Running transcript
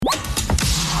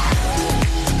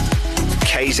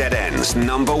KZN's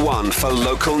 #1 for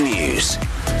local news.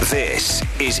 This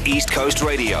is East Coast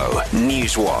Radio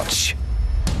Newswatch.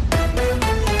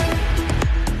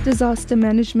 Disaster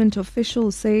management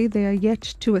officials say they are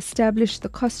yet to establish the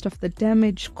cost of the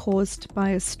damage caused by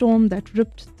a storm that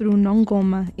ripped through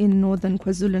Nongoma in northern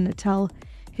KwaZulu-Natal.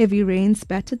 Heavy rains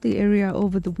battered the area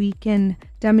over the weekend,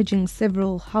 damaging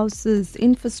several houses,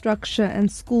 infrastructure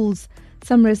and schools.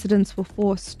 Some residents were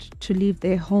forced to leave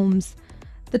their homes.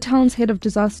 The town's head of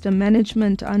disaster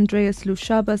management, Andreas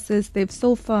Lushaba, says they've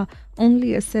so far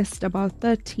only assessed about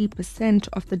 30%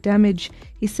 of the damage.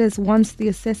 He says once the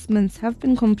assessments have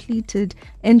been completed,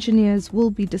 engineers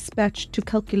will be dispatched to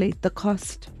calculate the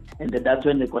cost. And that's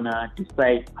when they're going to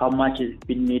decide how much is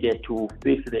being needed to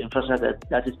fix the infrastructure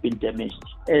that has been damaged.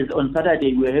 As on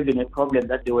Saturday, we were having a problem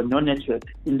that there were no network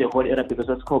in the whole area because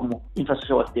Eskom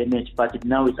infrastructure was damaged, but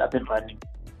now it's up and running.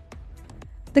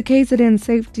 The KZN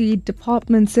Safety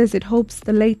Department says it hopes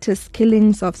the latest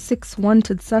killings of 6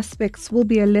 wanted suspects will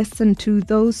be a lesson to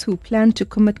those who plan to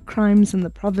commit crimes in the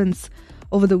province.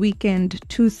 Over the weekend,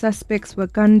 2 suspects were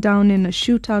gunned down in a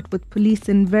shootout with police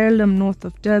in Verulam, north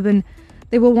of Durban.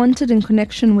 They were wanted in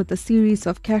connection with a series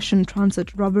of cash and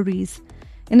transit robberies.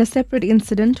 In a separate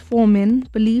incident, 4 men,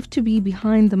 believed to be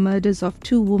behind the murders of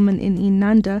 2 women in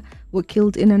Inanda, were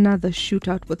killed in another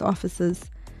shootout with officers.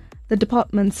 The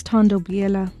department's Tando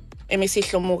Biela. MEC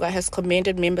Hlomuga has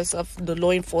commended members of the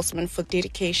law enforcement for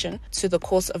dedication to the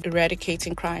cause of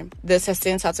eradicating crime. This has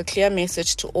sent out a clear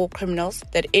message to all criminals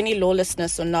that any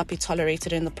lawlessness will not be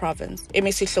tolerated in the province.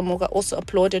 MEC Hlomuga also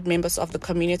applauded members of the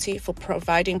community for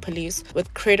providing police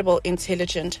with credible,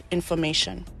 intelligent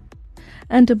information.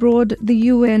 And abroad, the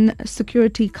UN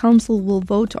Security Council will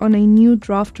vote on a new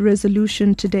draft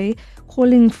resolution today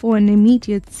calling for an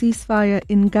immediate ceasefire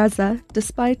in Gaza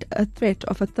despite a threat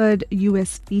of a third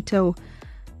US veto.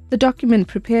 The document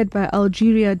prepared by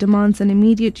Algeria demands an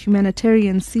immediate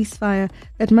humanitarian ceasefire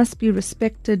that must be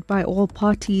respected by all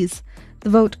parties. The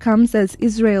vote comes as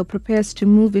Israel prepares to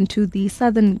move into the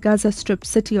southern Gaza Strip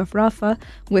city of Rafah,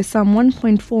 where some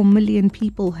 1.4 million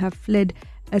people have fled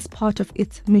as part of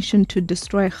its mission to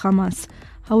destroy Hamas.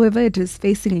 However, it is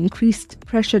facing increased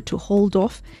pressure to hold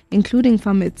off, including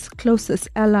from its closest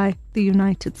ally, the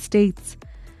United States.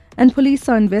 And police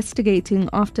are investigating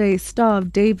after a Star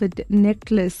of David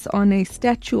necklace on a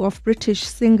statue of British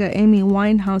singer Amy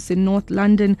Winehouse in North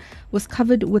London was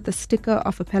covered with a sticker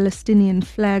of a Palestinian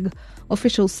flag.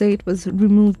 Officials say it was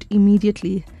removed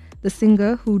immediately. The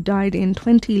singer, who died in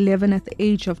 2011 at the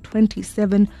age of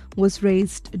 27, was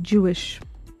raised Jewish.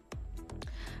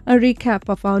 A recap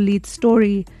of our lead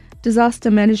story.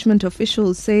 Disaster management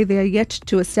officials say they are yet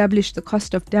to establish the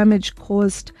cost of damage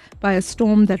caused by a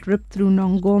storm that ripped through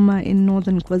Nongoma in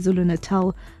northern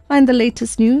KwaZulu-Natal. Find the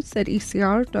latest news at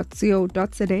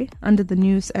ecr.co.za under the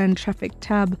News and Traffic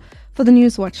tab. For the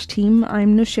Newswatch team,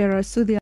 I'm Nushera Sudhia.